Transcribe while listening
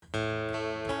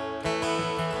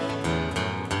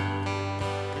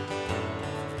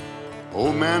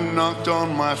Old man knocked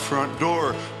on my front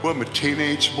door with my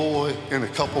teenage boy and a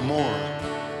couple more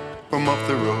from up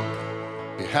the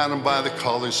road. He had him by the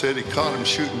collar, said he caught him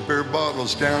shooting beer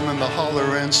bottles down in the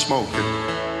holler and smoking.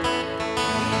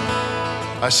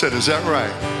 I said, is that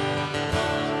right?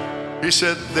 He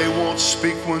said, they won't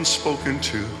speak when spoken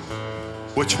to.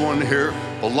 Which one here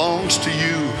belongs to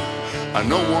you? I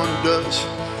know one does.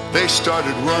 They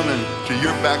started running to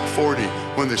your back 40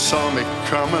 when they saw me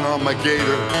coming on my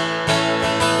gator.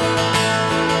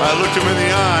 I looked him in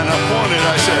the eye and I pointed,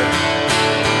 I said,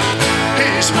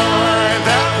 he's mine,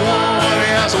 that one. He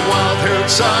has a wild-haired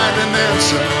side and then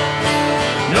some.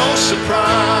 No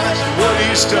surprise what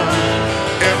he's done.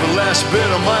 Every last bit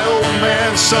of my old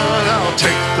man's son. I'll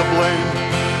take the blame,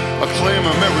 I'll claim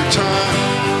him every time.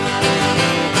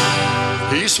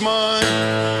 He's mine.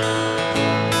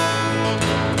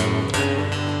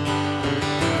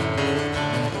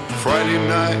 Friday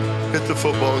night at the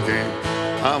football game,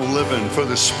 I'm living for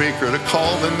the speaker to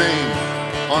call the name.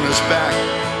 On his back,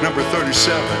 number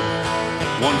 37,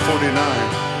 149,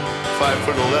 5'11",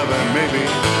 maybe.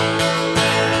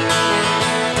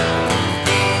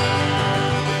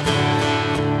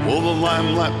 Well, the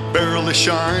limelight barely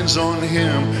shines on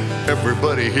him.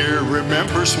 Everybody here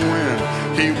remembers when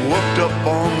he whooped up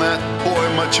on that boy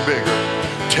much bigger,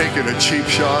 taking a cheap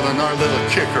shot on our little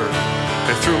kicker.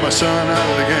 They threw my son out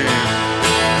of the game.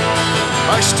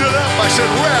 I stood up, I said,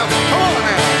 ref, come on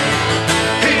now.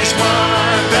 He's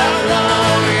mine, that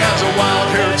one. He has a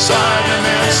wild-haired side and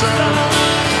then some.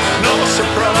 No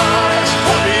surprise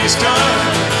what he's done.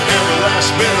 Every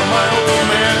last bit of my old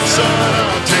man's son.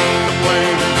 I'll take the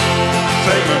blame,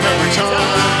 claim him every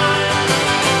time.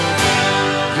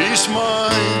 He's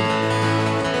mine.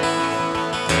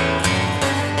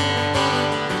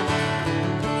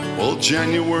 Well,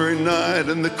 January night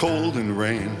in the cold and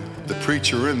rain, the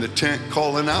preacher in the tent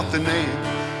calling out the name.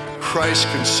 Christ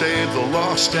can save the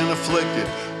lost and afflicted,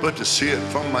 but to see it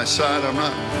from my side, I'm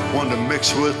not one to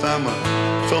mix with. I'm a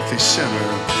filthy sinner.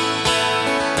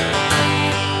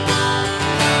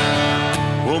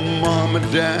 Well, Mom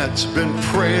and Dad's been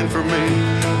praying for me.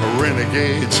 A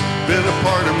renegade's been a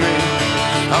part of me.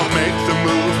 I'll make the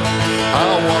move,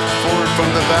 I'll walk forward from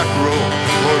the back row.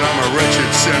 Lord, I'm a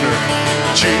wretched sinner,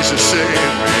 Jesus save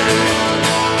me.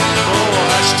 Oh,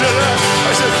 I stood up,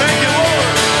 I said, thank you,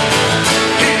 Lord.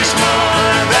 He's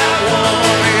mine, that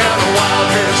one. He had a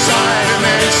wild-haired side and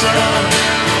then some.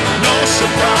 No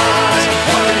surprise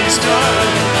what he's done.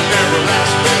 Every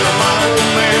last bit of my old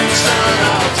man's son.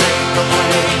 I'll take the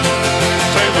blame,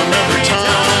 claim him every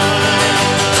time.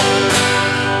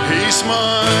 He's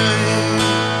mine.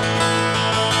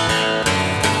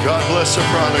 God bless the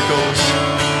prodigals.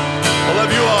 I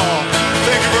love you all.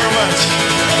 Thank you very much.